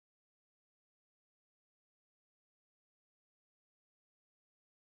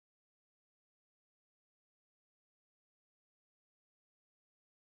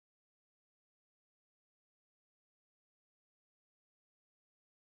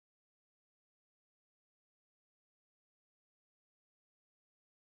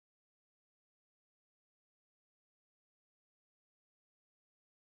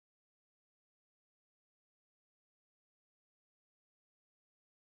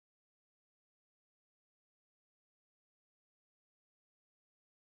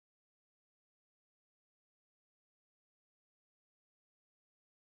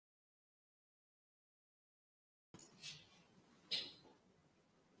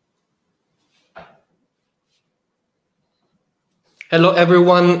Hello,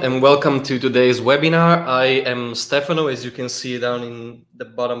 everyone, and welcome to today's webinar. I am Stefano, as you can see down in the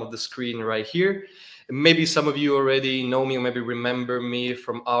bottom of the screen right here. Maybe some of you already know me or maybe remember me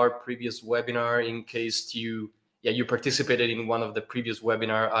from our previous webinar in case you participated in one of the previous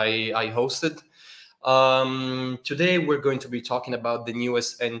webinar I hosted. Today, we're going to be talking about the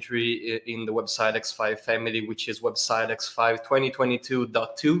newest entry in the Website X5 family, which is Website X5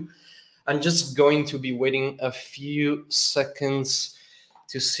 2022.2. I'm just going to be waiting a few seconds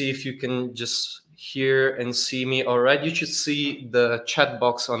to see if you can just hear and see me. All right, you should see the chat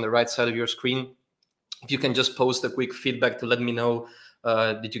box on the right side of your screen. If you can just post a quick feedback to let me know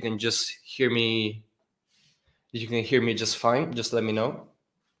that you can just hear me, that you can hear me just fine. Just let me know.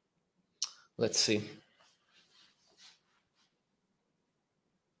 Let's see.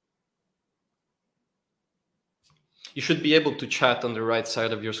 You should be able to chat on the right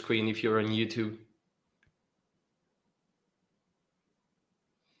side of your screen if you're on YouTube.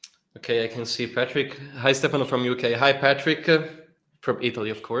 Okay, I can see Patrick. Hi, Stefano from UK. Hi, Patrick from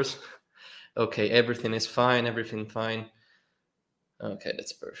Italy, of course. Okay, everything is fine. Everything fine. Okay,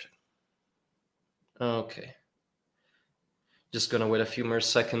 that's perfect. Okay. Just gonna wait a few more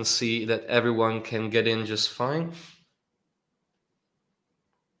seconds, see that everyone can get in just fine.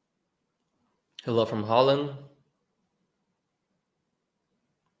 Hello from Holland.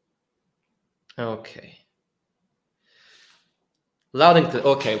 Okay. Loud and clear.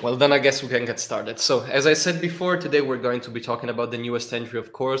 Okay, well then I guess we can get started. So as I said before, today we're going to be talking about the newest entry,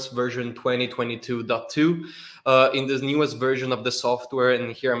 of course, version 2022.2. In this newest version of the software,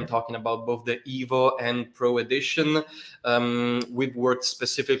 and here I'm talking about both the Evo and Pro edition, we've worked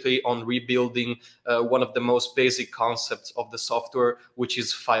specifically on rebuilding one of the most basic concepts of the software, which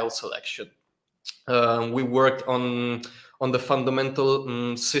is file selection. We worked on the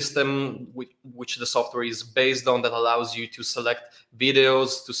fundamental system which the software is based on, that allows you to select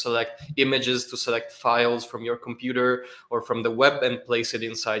videos, to select images, to select files from your computer or from the web and place it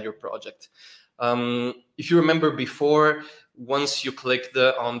inside your project. If you remember before, once you click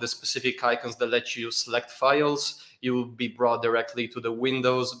on the specific icons that let you select files, you will be brought directly to the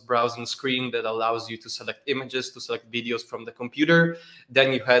Windows browsing screen that allows you to select images, to select videos from the computer.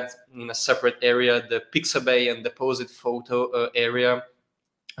 Then you had in a separate area the Pixabay and Deposit Photo area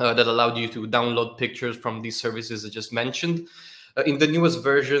that allowed you to download pictures from these services I just mentioned. In the newest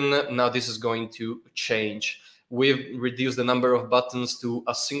version, now this is going to change. We've reduced the number of buttons to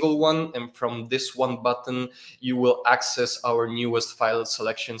a single one, and from this one button, you will access our newest file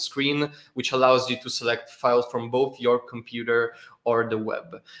selection screen, which allows you to select files from both your computer or the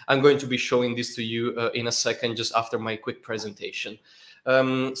web. I'm going to be showing this to you in a second, just after my quick presentation.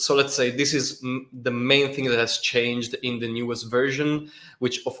 So let's say this is the main thing that has changed in the newest version,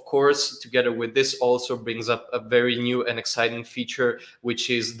 which of course, together with this, also brings up a very new and exciting feature,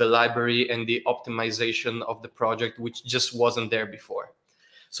 which is the library and the optimization of the project, which just wasn't there before.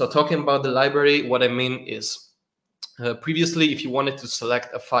 So talking about the library, what I mean is, previously, if you wanted to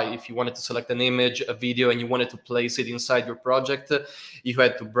select a file, if you wanted to select an image, a video, and you wanted to place it inside your project, you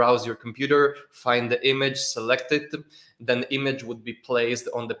had to browse your computer, find the image, select it, then the image would be placed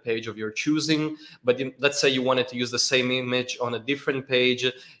on the page of your choosing. But let's say you wanted to use the same image on a different page,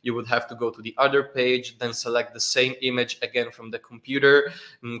 you would have to go to the other page, then select the same image again from the computer,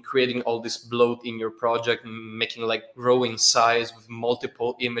 creating all this bloat in your project, making like growing size with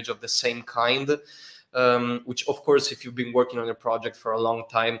multiple images of the same kind. Which of course, if you've been working on a project for a long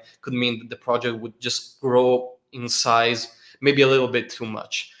time, could mean that the project would just grow in size, maybe a little bit too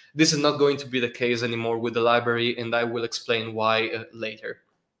much. This is not going to be the case anymore with the library, and I will explain why later.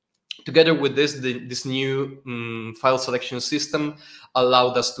 Together with this, this new file selection system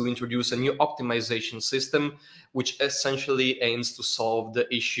allowed us to introduce a new optimization system, which essentially aims to solve the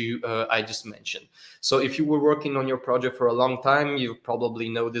issue I just mentioned. So if you were working on your project for a long time, you probably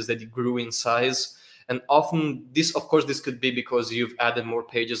noticed that it grew in size. And often this, of course, this could be because you've added more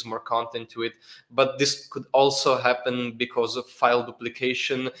pages, more content to it, but this could also happen because of file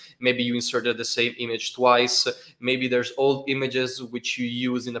duplication. Maybe you inserted the same image twice. Maybe there's old images which you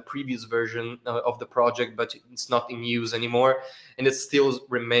use in a previous version of the project, but it's not in use anymore, and it still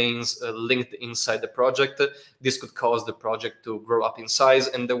remains linked inside the project. This could cause the project to grow up in size,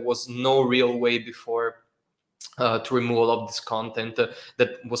 and there was no real way before to remove all of this content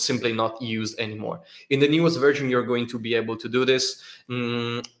that was simply not used anymore. In the newest version, you're going to be able to do this.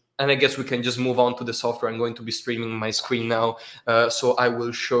 And I guess we can just move on to the software. I'm going to be streaming my screen now. So I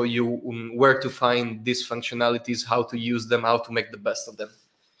will show you where to find these functionalities, how to use them, how to make the best of them.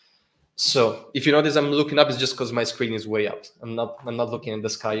 So if you notice I'm looking up, it's just because my screen is way up. I'm not looking at the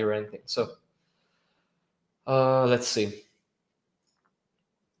sky or anything. So let's see.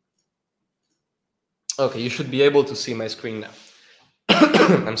 Okay, you should be able to see my screen now.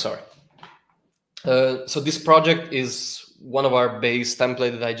 I'm sorry. So this project is one of our base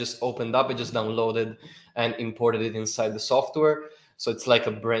template that I just opened up. I just downloaded and imported it inside the software. So it's like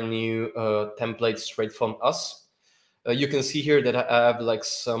a brand new template straight from us. You can see here that I have like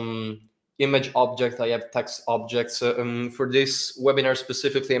some image object, I have text objects. For this webinar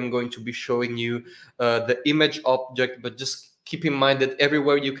specifically, I'm going to be showing you the image object, but just keep in mind that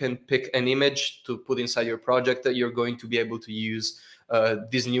everywhere you can pick an image to put inside your project, that you're going to be able to use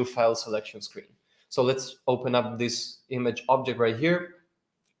this new file selection screen. So let's open up this image object right here.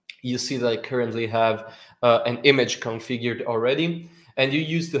 You see that I currently have an image configured already. And you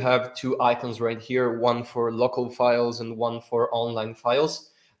used to have two icons right here, one for local files and one for online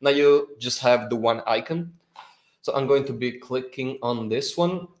files. Now you just have the one icon. So I'm going to be clicking on this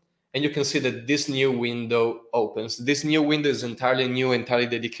one. And you can see that this new window opens. This new window is entirely new, entirely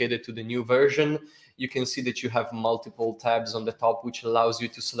dedicated to the new version. You can see that you have multiple tabs on the top, which allows you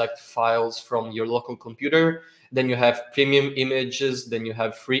to select files from your local computer. Then you have premium images, then you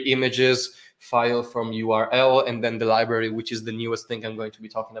have free images, file from URL, and then the library, which is the newest thing I'm going to be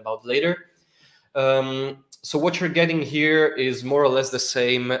talking about later. So what you're getting here is more or less the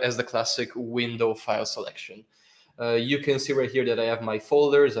same as the classic window file selection. You can see right here that I have my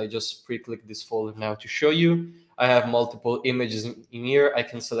folders. I just pre-click this folder now to show you. I have multiple images in here. I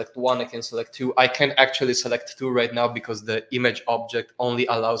can select one, I can select two. I can actually select two right now because the image object only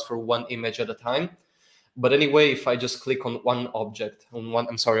allows for one image at a time. But anyway, if I just click on one object, on one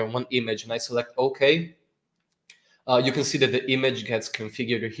image, and I select OK, you can see that the image gets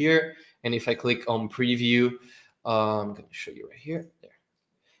configured here. And if I click on preview, I'm going to show you right here. There.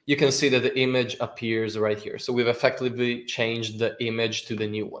 You can see that the image appears right here. So we've effectively changed the image to the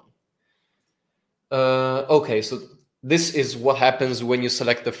new one. Okay, so this is what happens when you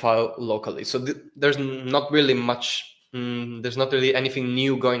select the file locally. So there's not really much, there's not really anything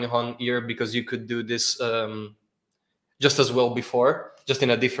new going on here, because you could do this just as well before, just in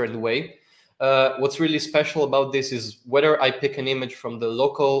a different way. What's really special about this is whether I pick an image from the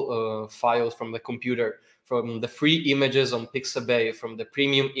local files from the computer, from the free images on Pixabay, from the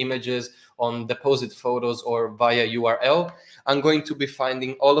premium images on Deposit Photos, or via URL, I'm going to be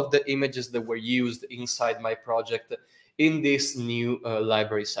finding all of the images that were used inside my project in this new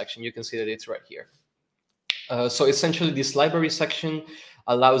library section. You can see that it's right here. So essentially, this library section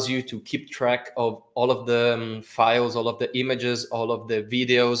allows you to keep track of all of the files, all of the images, all of the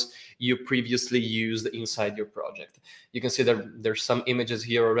videos you previously used inside your project. You can see that there's some images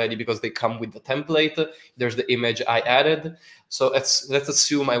here already because they come with the template. There's the image I added. So let's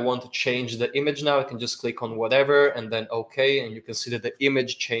assume I want to change the image now. I can just click on whatever and then OK. And you can see that the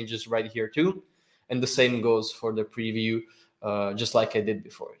image changes right here too. And the same goes for the preview, just like I did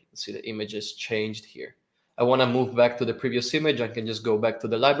before. You can see the images changed here. I want to move back to the previous image. I can just go back to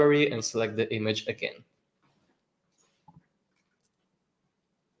the library and select the image again.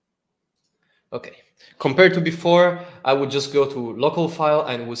 Okay, compared to before, I would just go to local file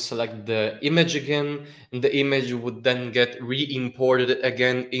and would select the image again, and the image would then get re-imported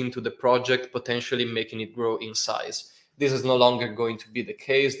again into the project, potentially making it grow in size. This is no longer going to be the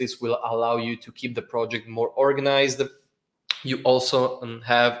case. This will allow you to keep the project more organized. You also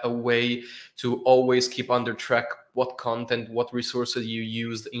have a way to always keep under track what content, what resources you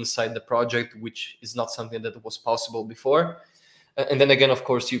used inside the project, which is not something that was possible before. And then again, of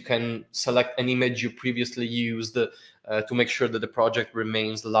course, you can select an image you previously used to make sure that the project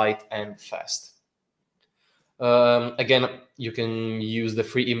remains light and fast. Again, you can use the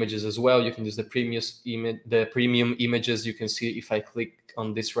free images as well. You can use the premium images. You can see if I click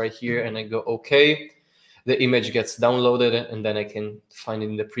on this right here and I go OK, the image gets downloaded, and then I can find it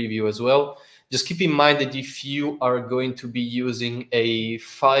in the preview as well. Just keep in mind that if you are going to be using a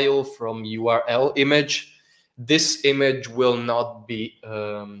file from URL image, this image will not be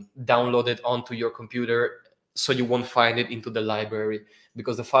downloaded onto your computer, so you won't find it into the library,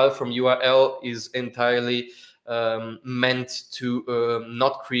 because the file from URL is entirely meant to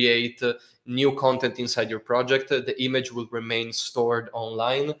not create new content inside your project. The image will remain stored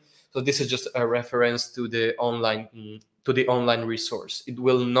online. So this is just a reference to the online resource. It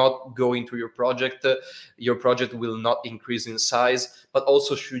will not go into your project. Your project will not increase in size, but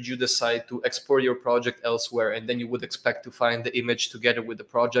also should you decide to export your project elsewhere and then you would expect to find the image together with the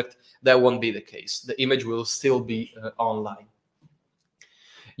project, that won't be the case. The image will still be online.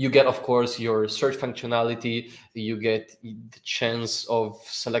 You get, of course, your search functionality. You get the chance of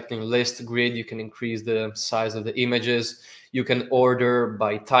selecting list grid. You can increase the size of the images. You can order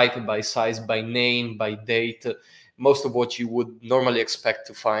by type, by size, by name, by date. most of what you would normally expect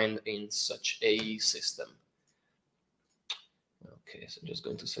to find in such a system. Okay, so I'm just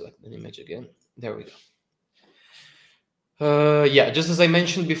going to select an image again. There we go. Yeah, just as I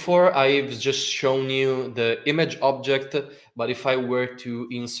mentioned before, I've just shown you the image object, but if I were to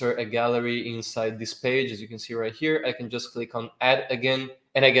insert a gallery inside this page, as you can see right here, I can just click on add again,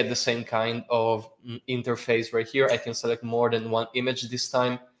 and I get the same kind of interface right here. I can select more than one image this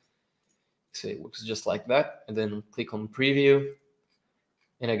time. So it looks just like that, and then click on preview,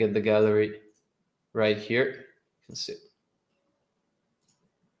 and I get the gallery right here. You can see.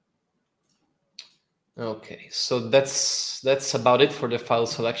 Okay, so that's about it for the file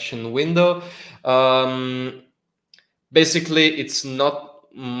selection window. Basically, it's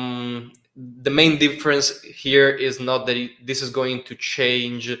not the main difference here is not that this is going to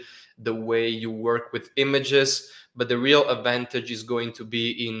change the way you work with images, but the real advantage is going to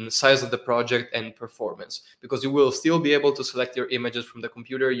be in size of the project and performance, because you will still be able to select your images from the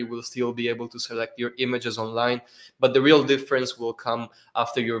computer, you will still be able to select your images online, but the real difference will come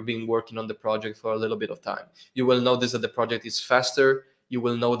after you've been working on the project for a little bit of time. You will notice that the project is faster, you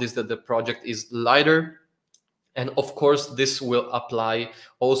will notice that the project is lighter, and of course, this will apply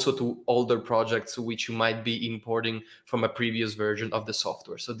also to older projects which you might be importing from a previous version of the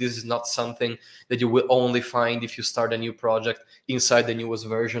software. So this is not something that you will only find if you start a new project inside the newest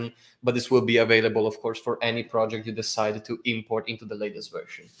version, but this will be available, of course, for any project you decide to import into the latest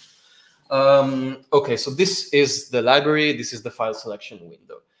version. Okay, so this is the library. This is the file selection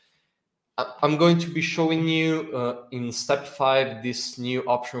window. I'm going to be showing you in step 5 this new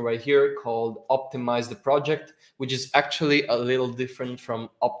option right here called Optimize the Project, which is actually a little different from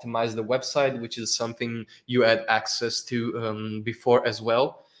Optimize the Website, which is something you had access to before as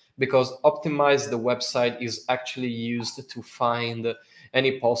well, because Optimize the Website is actually used to find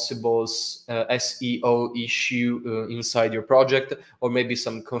any possible SEO issue inside your project, or maybe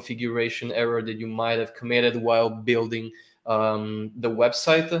some configuration error that you might have committed while building the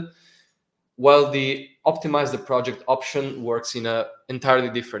website. While the Optimize the Project option works in an entirely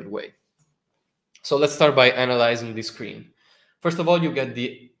different way. So let's start by analyzing the screen. First of all, you get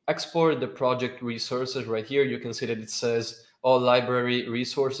the export the project resources right here. You can see that it says all library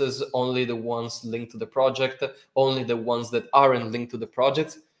resources, only the ones linked to the project, only the ones that aren't linked to the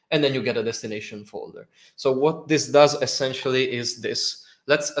project, and then you get a destination folder. So what this does essentially is this.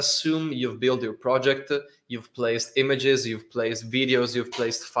 Let's assume you've built your project, you've placed images, you've placed videos, you've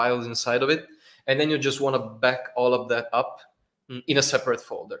placed files inside of it, and then you just want to back all of that up in a separate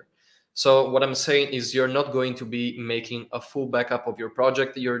folder. So what I'm saying is you're not going to be making a full backup of your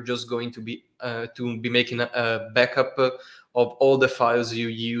project. You're just going to be making a backup of all the files you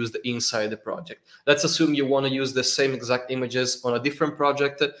used inside the project. Let's assume you want to use the same exact images on a different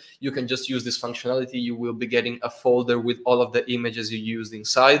project. You can just use this functionality. You will be getting a folder with all of the images you used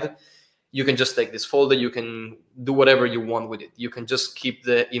inside. You can just take this folder, you can do whatever you want with it. You can just keep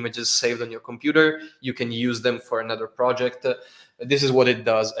the images saved on your computer. You can use them for another project. This is what it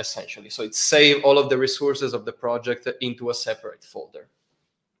does essentially. So it saves all of the resources of the project into a separate folder,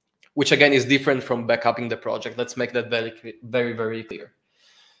 which again is different from backupping the project. Let's make that very, very clear.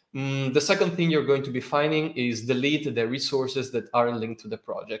 The second thing you're going to be finding is delete the resources that aren't linked to the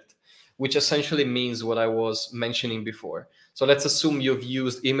project, which essentially means what I was mentioning before. So let's assume you've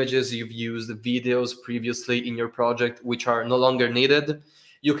used images, you've used videos previously in your project, which are no longer needed.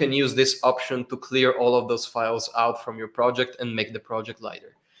 You can use this option to clear all of those files out from your project and make the project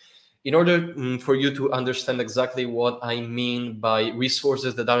lighter. In order for you to understand exactly what I mean by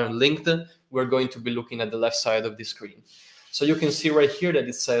resources that aren't linked, we're going to be looking at the left side of the screen. So you can see right here that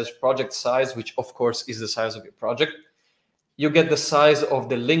it says project size, which of course is the size of your project. You get the size of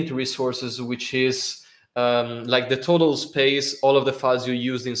the linked resources, which is like the total space all of the files you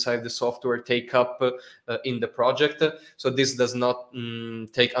used inside the software take up in the project. So this does not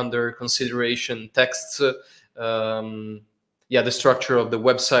take under consideration texts, the structure of the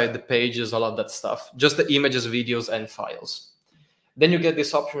website, the pages, all of that stuff, just the images, videos, and files. Then you get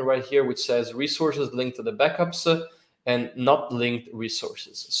this option right here, which says resources linked to the backups and not linked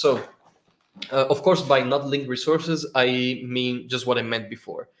resources. So of course, by not linked resources, I mean just what I meant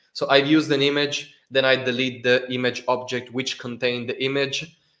before. So I've used an image, then I delete the image object which contained the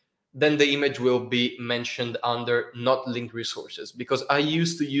image. Then the image will be mentioned under not linked resources, because I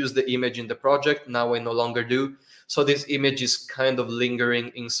used to use the image in the project, now I no longer do. So this image is kind of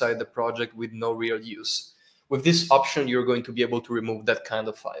lingering inside the project with no real use. With this option, you're going to be able to remove that kind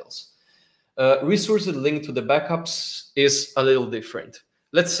of files. Resources linked to the backups is a little different.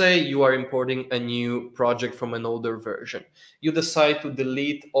 Let's say you are importing a new project from an older version. You decide to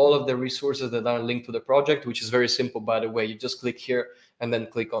delete all of the resources that are linked to the project, which is very simple, by the way. You just click here and then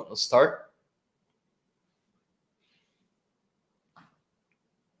click on Start.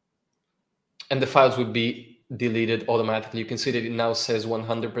 And the files would be deleted automatically. You can see that it now says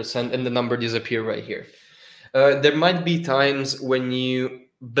 100% and the number disappear right here. There might be times when you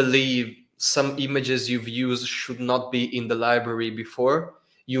believe some images you've used should not be in the library before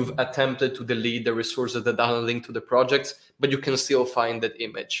you've attempted to delete the resources that are linked to the projects, but you can still find that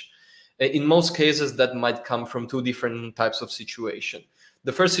image. In most cases, that might come from two different types of situation.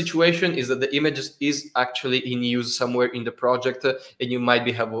 The first situation is that the image is actually in use somewhere in the project, and you might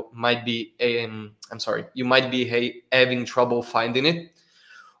be having trouble finding it.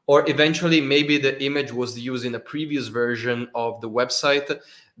 Or eventually, maybe the image was used in a previous version of the website.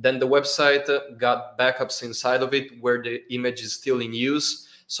 Then the website got backups inside of it where the image is still in use.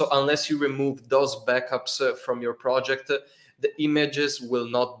 So unless you remove those backups from your project, the images will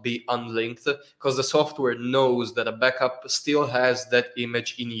not be unlinked because the software knows that a backup still has that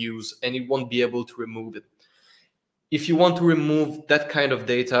image in use and it won't be able to remove it. If you want to remove that kind of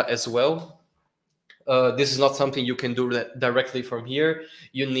data as well, this is not something you can do directly from here.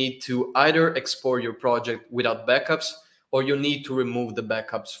 You need to either export your project without backups, or you need to remove the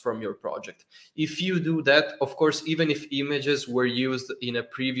backups from your project. If you do that, of course, even if images were used in a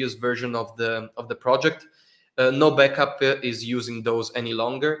previous version of the project, no backup is using those any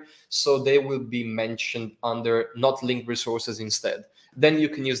longer, so they will be mentioned under not linked resources instead. Then you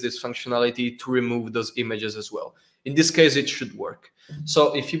can use this functionality to remove those images as well. In this case, it should work.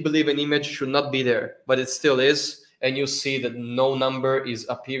 So if you believe an image should not be there, but it still is, and you see that no number is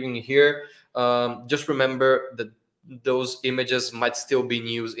appearing here, just remember that those images might still be in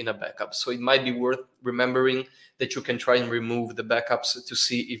use in a backup. So it might be worth remembering that you can try and remove the backups to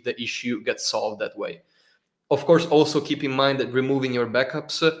see if the issue gets solved that way. Of course, also keep in mind that removing your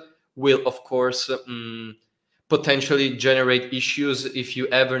backups will, of course, potentially generate issues if you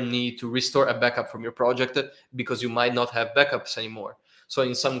ever need to restore a backup from your project, because you might not have backups anymore. So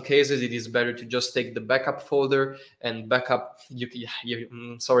in some cases, it is better to just take the backup folder and backup.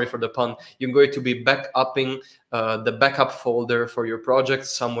 Sorry for the pun. You're going to be backupping the backup folder for your project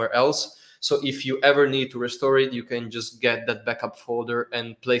somewhere else. So if you ever need to restore it, you can just get that backup folder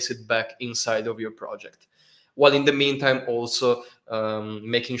and place it back inside of your project. While in the meantime, also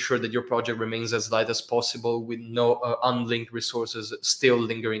making sure that your project remains as light as possible with no unlinked resources still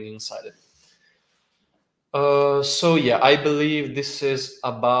lingering inside it. So yeah, I believe this is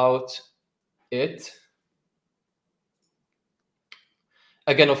about it.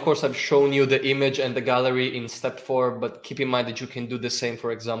 Again, of course, I've shown you the image and the gallery in step 4, but keep in mind that you can do the same,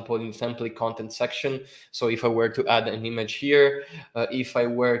 for example, in the template content section. So if I were to add an image here, if I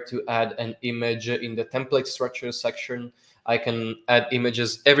were to add an image in the template structure section, I can add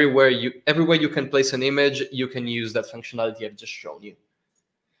images everywhere you can place an image, you can use that functionality I've just shown you.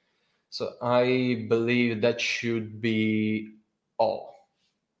 So I believe that should be all.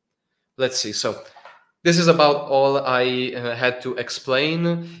 Let's see. So this is about all I had to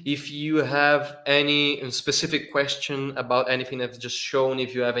explain. If you have any specific question about anything I've just shown,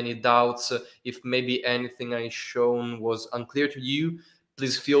 if you have any doubts, if maybe anything I've shown was unclear to you,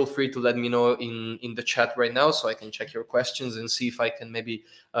 please feel free to let me know in the chat right now so I can check your questions and see if I can maybe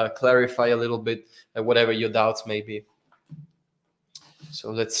clarify a little bit whatever your doubts may be.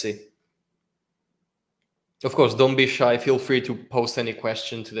 So let's see. Of course, don't be shy. Feel free to post any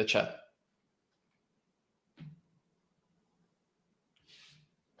question to the chat.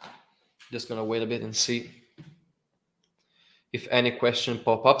 Just gonna wait a bit and see if any question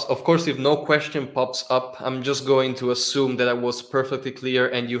pop up. Of course, if no question pops up, I'm just going to assume that I was perfectly clear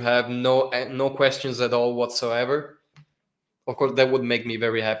and you have no questions at all whatsoever. Of course, that would make me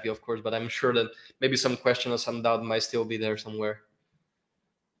very happy, of course, but I'm sure that maybe some question or some doubt might still be there somewhere.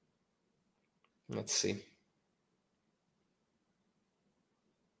 Let's see.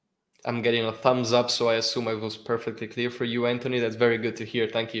 I'm getting a thumbs up, so I assume I was perfectly clear for you, Anthony. That's very good to hear.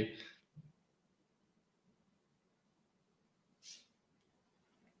 Thank you.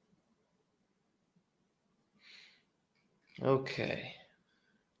 Okay.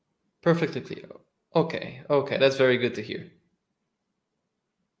 Perfectly clear. Okay, that's very good to hear.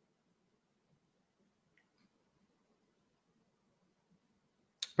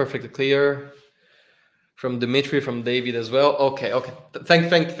 Perfectly clear. From Dimitri, from David as well. Okay. Thank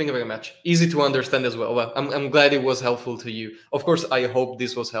you very much. Easy to understand as well. Well, I'm glad it was helpful to you. Of course, I hope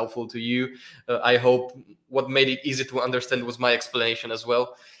this was helpful to you. I hope what made it easy to understand was my explanation as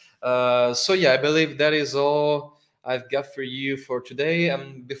well. So yeah, I believe that is all. I've got for you for today.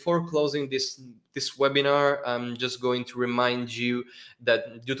 Before closing this webinar, I'm just going to remind you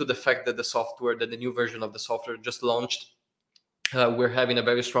that due to the fact that the new version of the software just launched, we're having a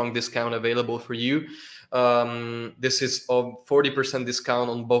very strong discount available for you. This is a 40% discount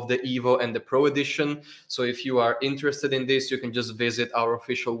on both the Evo and the Pro edition. So if you are interested in this, you can just visit our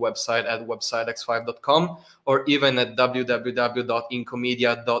official website at websitex5.com or even at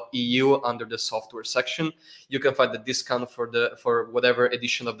www.incomedia.eu under the software section. You can find the discount for whatever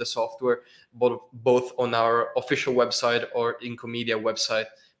edition of the software, both on our official website or Incomedia website,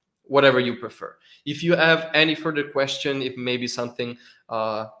 whatever you prefer. If you have any further question, if maybe something,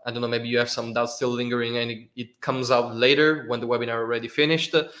 I don't know, maybe you have some doubts still lingering and it comes out later when the webinar already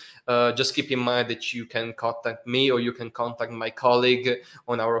finished, just keep in mind that you can contact me or you can contact my colleague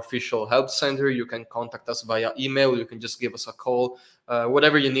on our official help center. You can contact us via email. You can just give us a call.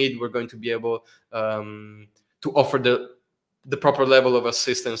 Whatever you need, we're going to be able to offer the proper level of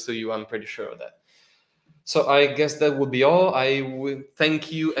assistance to you. I'm pretty sure of that. So I guess that would be all. I would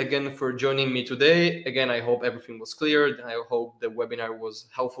thank you again for joining me today. Again, I hope everything was clear. I hope the webinar was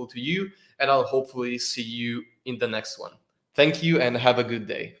helpful to you, and I'll hopefully see you in the next one. Thank you and have a good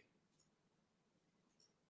day.